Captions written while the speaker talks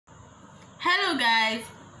Hello guys,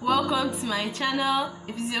 welcome to my channel.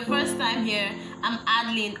 If it's your first time here, I'm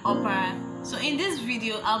Adeline Opera. So in this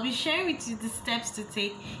video, I'll be sharing with you the steps to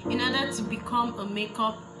take in order to become a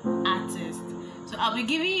makeup artist. So I'll be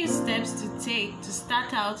giving you steps to take to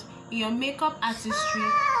start out in your makeup artistry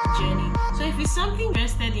journey. So if it's something you're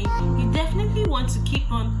interested in, you definitely want to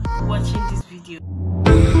keep on watching this video.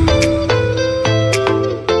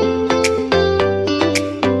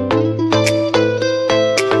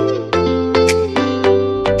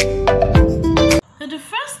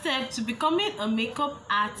 To becoming a makeup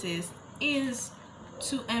artist is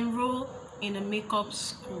to enroll in a makeup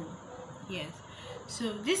school. Yes,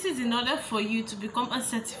 so this is in order for you to become a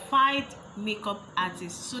certified makeup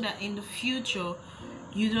artist, so that in the future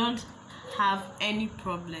you don't have any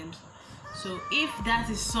problems. So if that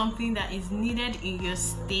is something that is needed in your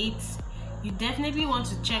state, you definitely want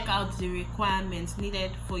to check out the requirements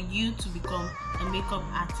needed for you to become a makeup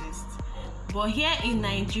artist. But here in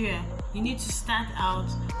Nigeria, you need to start out,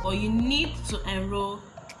 or you need to enroll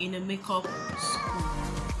in a makeup school.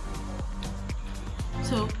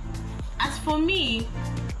 So as for me,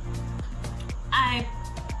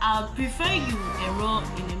 I'll prefer you enroll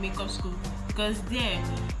in a makeup school, because there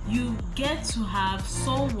you get to have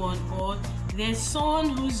someone, or there's someone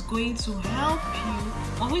who's going to help you,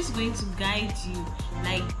 or who's going to guide you.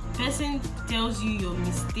 Like, person tells you your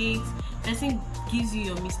mistakes, person gives you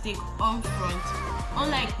your mistake up front,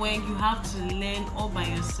 unlike when you have to learn all by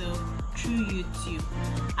yourself through YouTube.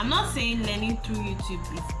 I'm not saying learning through YouTube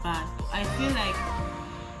is bad, but I feel like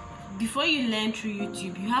before you learn through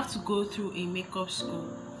YouTube, you have to go through a makeup school.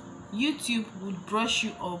 YouTube would brush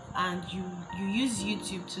you up, and you use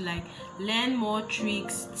YouTube to like learn more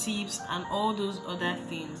tricks, tips, and all those other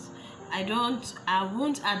things. I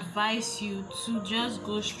won't advise you to just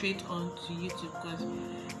go straight on to YouTube, because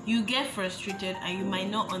you get frustrated and you might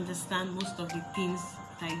not understand most of the things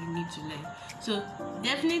that you need to learn. So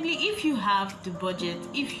definitely, if you have the budget,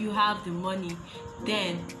 if you have the money,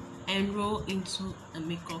 then enroll into a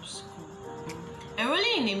makeup school.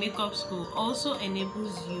 Enrolling in a makeup school also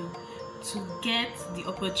enables you to get the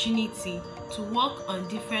opportunity to work on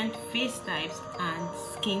different face types and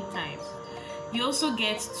skin types. You also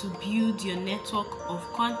get to build your network of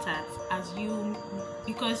contacts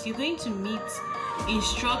because you're going to meet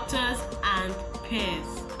instructors and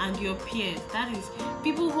peers, and your peers, that is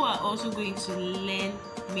people who are also going to learn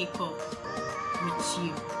makeup with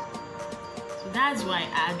you. So that's why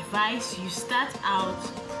I advise you start out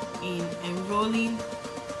in enrolling,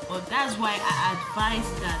 or that's why I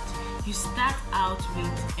advise that you start out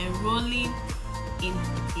with enrolling in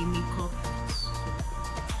a makeup.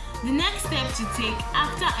 The next step to take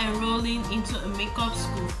after enrolling into a makeup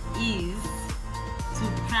school is to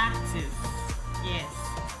practice. Yes,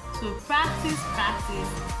 so practice,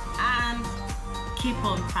 and keep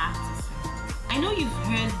on practicing. I know you've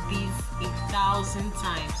heard this 1,000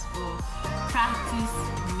 times, but practice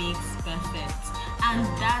makes perfect, and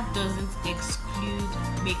that doesn't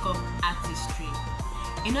exclude makeup artistry.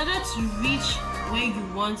 In order to reach where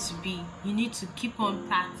you want to be, you need to keep on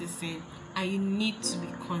practicing, and you need to be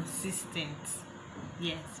consistent.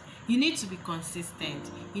 Yes, you need to be consistent.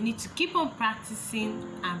 You need to keep on practicing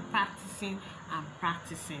and practicing and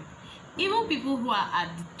practicing. Even people who are at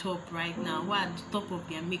the top right now, who are at the top of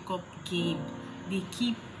their makeup game, they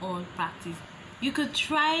keep on practicing. You could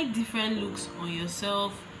try different looks on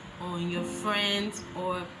yourself, on your friends,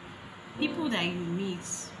 or people that you meet.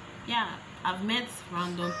 Yeah, I've met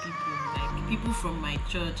random people, like people from my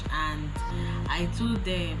church, and I told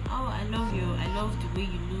them, oh, I love the way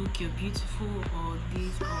you look, you're beautiful, or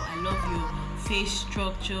this, or I love your face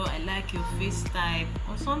structure, I like your face type,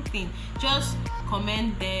 or something. Just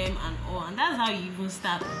comment them and all, and that's how you even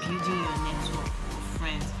start building your network of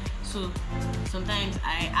friends. So sometimes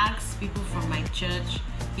I ask people from my church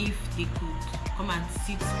if they could come and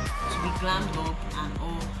sit to be glammed up and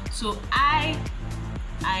all. So I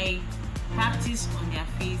practice on their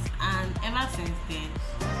face, and ever since then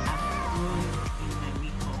I've grown in my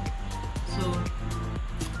makeup. So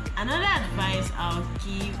another advice I'll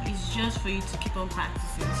give is just for you to keep on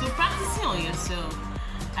practicing. So practicing on yourself,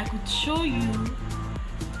 I could show you,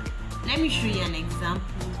 let me show you an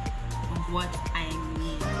example of what I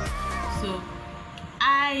mean. So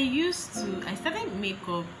I started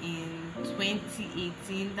makeup in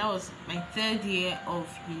 2018. That was my 3rd year of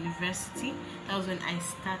university. That was when I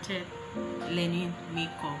started learning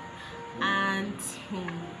makeup, and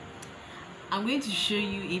I'm going to show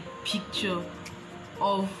you a picture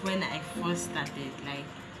of when I first started, like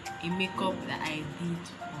a makeup that I did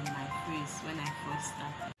on my face when I first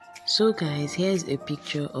started. So guys, here's a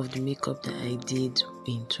picture of the makeup that I did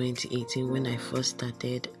in 2018 when I first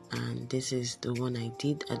started, and this is the one I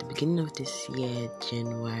did at the beginning of this year,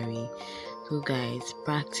 January. So guys,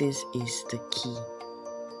 practice is the key.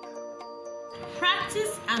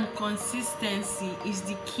 Practice and consistency is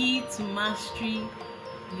the key to mastery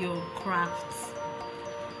your craft.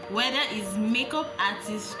 Whether it's makeup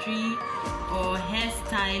artistry or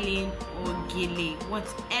hairstyling or gele,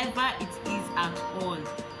 whatever it is at all,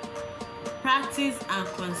 practice and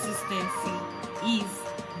consistency is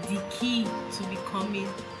the key to becoming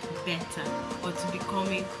better or to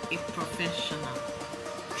becoming a professional.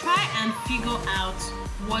 Try and figure out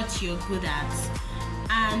what you're good at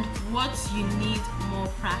and what you need more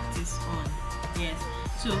practice on. Yes,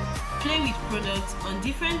 so play with products on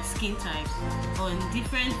different skin types, on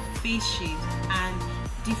different face shapes and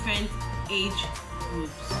different age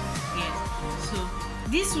groups. Yes, so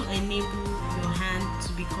this will enable your hand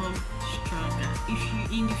to become stronger. If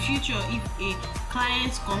you in the future, if a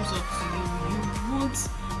client comes up to you,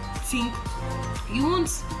 you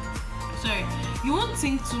won't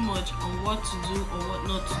think too much on what to do or what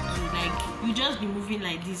not to do. Like, you just be moving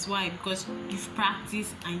like this. Why? Because you've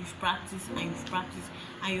practiced and you've practiced and you've practiced,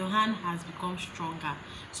 and your hand has become stronger.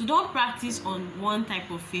 So don't practice on one type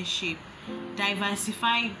of face shape.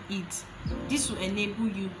 Diversify it. This will enable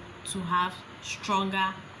you to have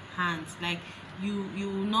stronger hands. Like, you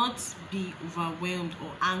will not be overwhelmed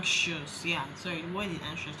or anxious. Yeah, sorry, the word is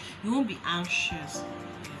anxious. You won't be anxious.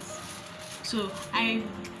 Yes. So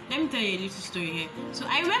let me tell you a little story here. So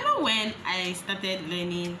I remember when I started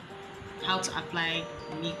learning how to apply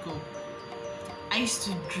makeup, I used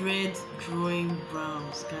to dread drawing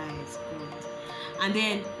brows, guys. And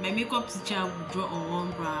then my makeup teacher would draw on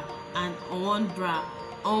one brow and on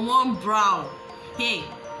one brow. Hey,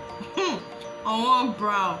 on one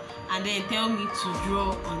brow, and then tell me to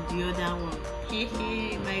draw on the other one.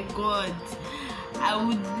 Hey, my God, I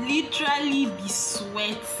would literally be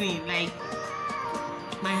sweating, like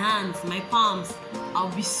my hands, my palms,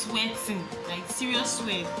 I'll be sweating, like serious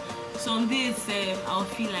sweat. Some days I'll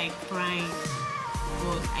feel like crying,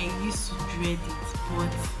 but I used to dread it.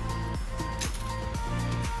 But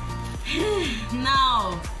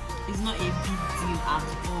now it's not a big deal at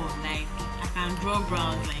all. Like, I can draw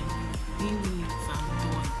brows like 15 minutes and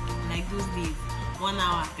done. Like those days, 1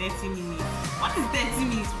 hour, 30 minutes. What is 30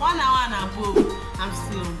 minutes? 1 hour and above, I'm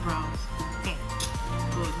still on brows.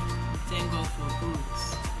 Good. Thank God for growth.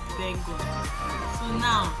 Thank God. So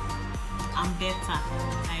now I'm better.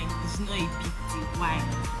 Like, it's not a big deal. Why?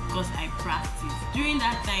 Because I practice. During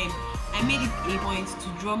that time, I made it a point to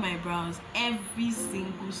draw my brows every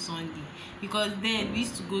single Sunday, because then we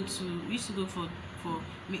used to go to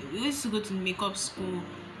makeup school.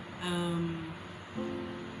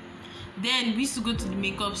 Then we used to go to the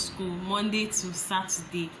makeup school Monday to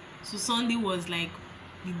Saturday. So Sunday was like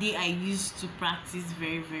the day I used to practice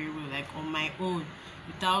very, very well, like on my own,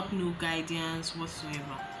 without no guidance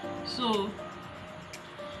whatsoever. So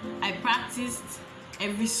I practiced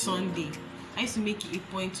every Sunday. I used to make it a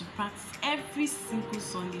point to practice every single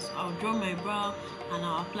Sunday. So I'll draw my brow and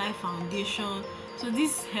I'll apply foundation. So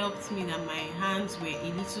this helped me that my hands were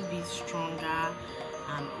a little bit stronger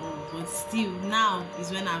and all. But still, now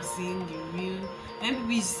is when I've seen the real. When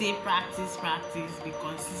people used to say practice, be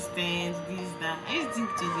consistent, this, that, I used to think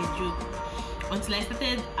it was a joke until I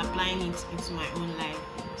started applying it into my own life.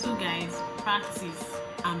 So guys, practice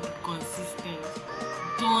and be consistent.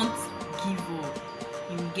 Don't give up.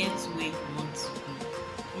 You will get to where you want to be.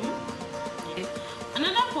 Okay.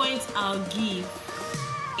 Another point I'll give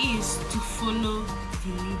is to follow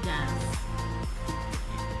the leaders.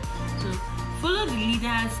 So follow the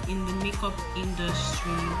leaders in the makeup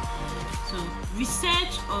industry. So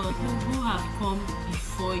research on people who have come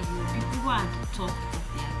before you, people who are at the top of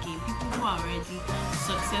their game, people who are already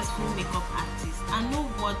successful makeup artists, and know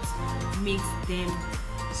what makes them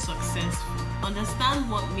successful. Understand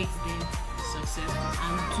what makes them successful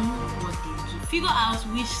and do what they do. Figure out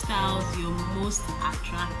which styles you're most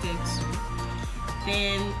attracted to.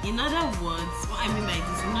 Then, in other words, what I mean by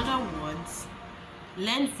this, in other words,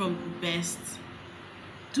 learn from the best.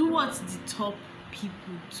 Do what the top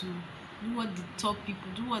people do. Do what the top people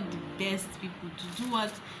do, what the best people do. Do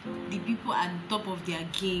what the people at the top of their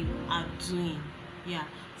game are doing. Yeah,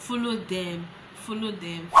 follow them, follow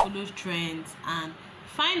trends, and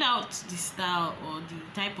find out the style or the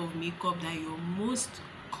type of makeup that you're most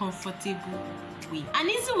comfortable with. An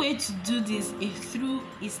easy way to do this is through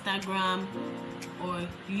Instagram or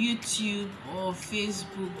YouTube or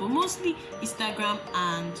Facebook, but mostly Instagram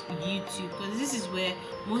and YouTube, because this is where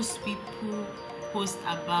most people post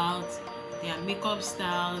about their makeup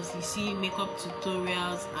styles, you see makeup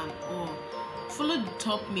tutorials and all. Follow the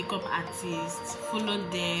top makeup artists, follow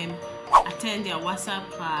them, attend their WhatsApp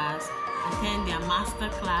class, attend their master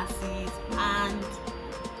classes, and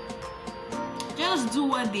just do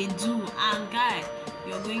what they do. And guys,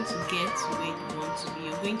 you're going to get to where you want to be.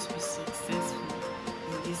 You're going to be successful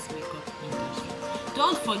in this makeup industry.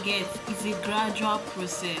 Don't forget, it's a gradual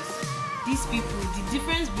process. These people, the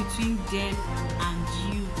difference between them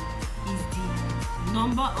and you is the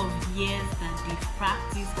number of years that they've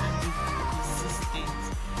practiced and they've been consistent.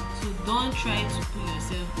 So don't try to put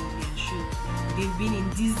yourself in their shoes. They've been in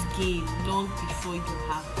this game long before you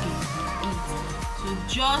have been in it. So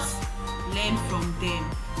just learn from them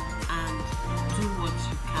and do what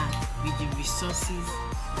you can with the resources.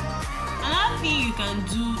 Another thing you can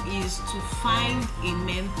do is to find a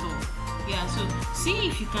mentor. Yeah, so see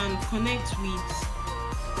if you can connect with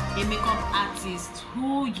a makeup artist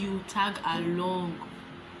who you tag along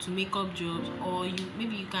to makeup jobs, or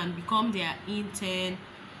maybe you can become their intern.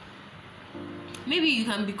 Maybe you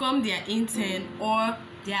can become their intern or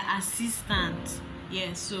their assistant.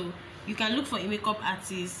 Yeah, so you can look for a makeup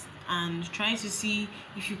artist and try to see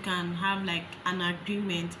if you can have like an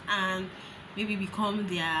agreement and maybe become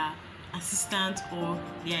their assistant or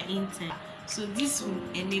their intern. So this will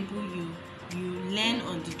enable you learn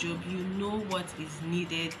on the job, you know what is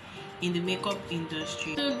needed in the makeup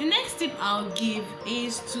industry. So the next tip I'll give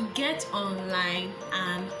is to get online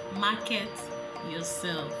and market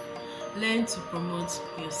yourself. Learn to promote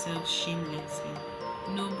yourself shamelessly.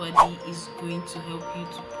 Nobody is going to help you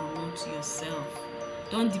to promote yourself.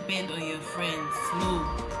 Don't depend on your friends. No,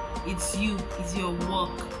 it's you, it's your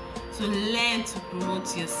work. So learn to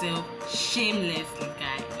promote yourself shamelessly,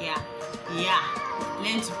 guys. Yeah.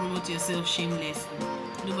 Learn to promote yourself shamelessly.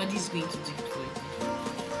 Nobody's going to do it for you.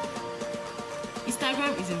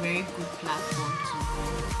 Instagram is a very good platform to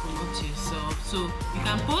promote yourself. So you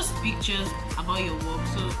can post pictures about your work.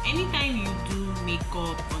 So anytime you do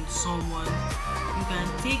makeup on someone, you can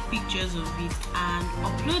take pictures of it and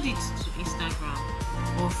upload it to Instagram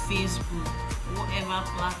or Facebook, whatever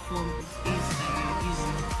platform it is that you're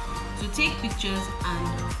using. So take pictures and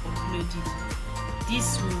upload it.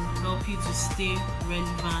 This will help you to stay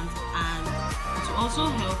relevant, and it will also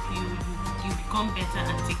help you become better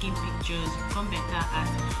at taking pictures, you become better at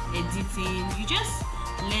editing, you just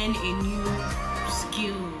learn a new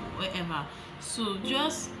skill, whatever. So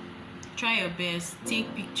just try your best,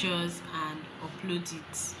 take pictures and upload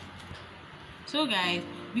it. So guys,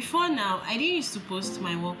 before now, I didn't used to post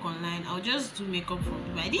my work online. I'll just do makeup for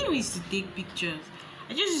people. I didn't used to take pictures.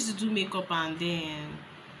 I just used to do makeup, and then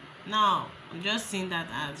now I'm just seeing that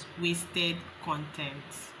as wasted content.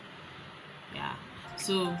 Yeah.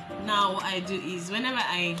 So now what I do is whenever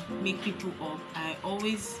I make people up, I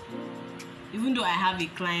always, even though I have a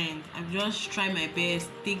client, I just try my best,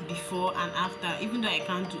 take before and after, even though I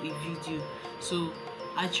can't do a video. So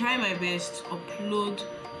I try my best to upload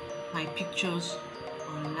my pictures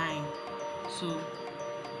online. So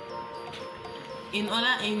in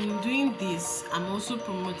doing this, I'm also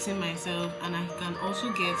promoting myself, and I can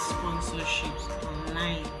also get sponsorships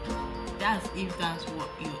online. That's if that's what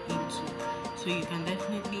you're into. So you can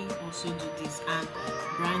definitely also do this and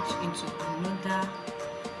branch into another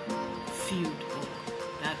field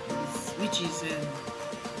which is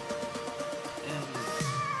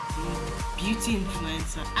beauty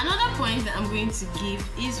influencer. Another point that I'm going to give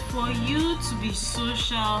is for you to be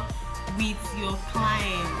social with your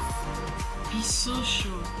clients. Be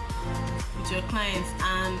social with your clients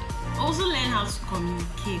and also learn how to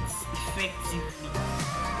communicate effectively.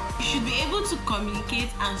 You should be able to communicate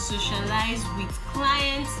and socialize with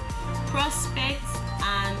clients, prospects,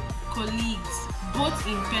 and colleagues, both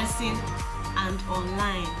in person and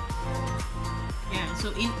online. Yeah,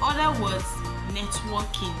 so in other words,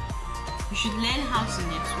 networking. You should learn how to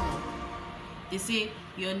network. They say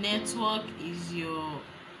your network is your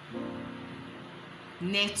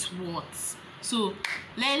net worth. So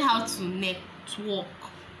learn how to network.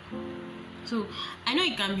 So I know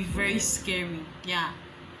it can be very scary. Yeah,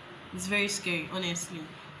 it's very scary, honestly,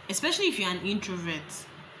 especially if you're an introvert.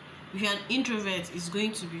 If you're an introvert, it's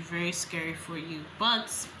going to be very scary for you, but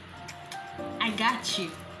I got you.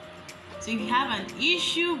 So if you have an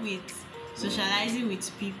issue with socializing with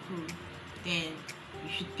people, then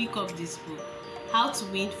you should pick up this book, How to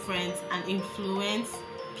Win Friends and Influence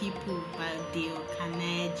People by Dale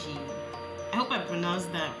Carnegie. I hope I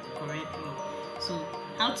pronounced that correctly. So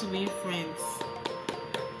How to Win Friends.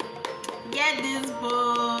 Get this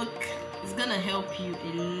book. It's gonna help you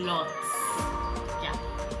a lot. Yeah.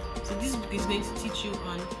 So this book is going to teach you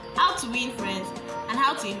on how to win friends and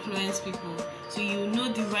how to influence people, so you know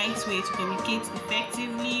the right way to communicate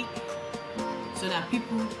effectively so that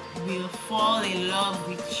people will fall in love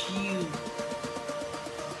with you.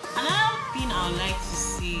 Another thing I would like to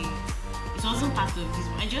say, it wasn't part of this,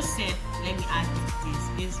 but I just said let me add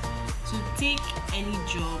this, is to take any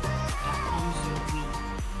job that comes your way.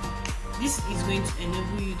 This is going to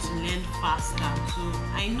enable you to learn faster. So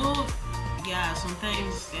I know, yeah,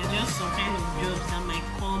 sometimes there are just some kind of jobs that might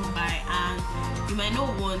come by and you might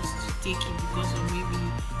not want to take it because of maybe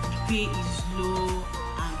the pay is low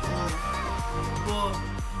and all. But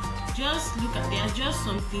just look at, there are just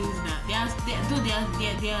some things that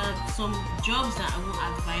there are some jobs that I will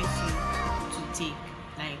advise you to take.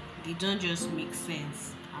 Like, they don't just make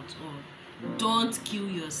sense at all. Don't kill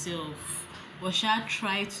yourself, but shall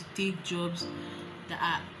try to take jobs that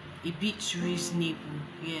are a bit reasonable.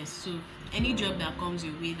 Yes, so any job that comes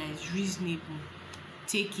your way that is reasonable,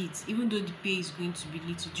 take it, even though the pay is going to be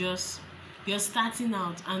little. Just, you're starting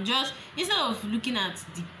out, and just instead of looking at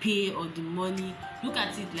the pay or the money, look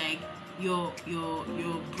at it like you're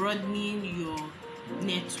broadening your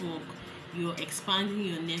network, you're expanding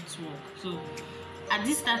your network. So at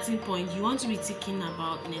this starting point, you want to be thinking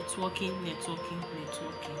about networking.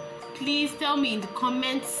 Please tell me in the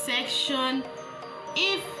comment section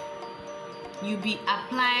if you be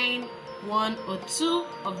applying one or two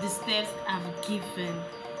of the steps I've given.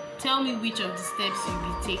 Tell me which of the steps you'll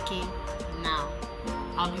be taking now.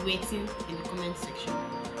 I'll be waiting in the comment section.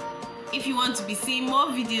 If you want to be seeing more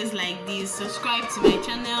videos like this, subscribe to my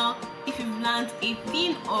channel. If you've learned a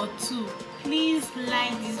thing or two, please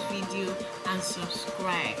like this video and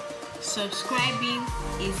subscribe. Subscribing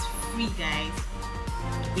is free, guys.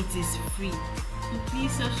 It is free. So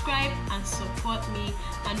please subscribe and support me,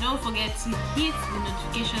 and don't forget to hit the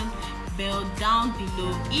notification bell down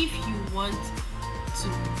below if you want to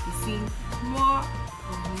be seeing more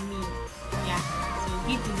of me. Yeah, so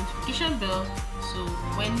hit the notification bell so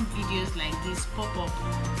when videos like this pop up,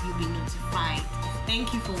 you'll be notified.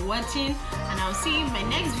 Thank you for watching, and I'll see you in my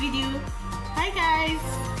next video.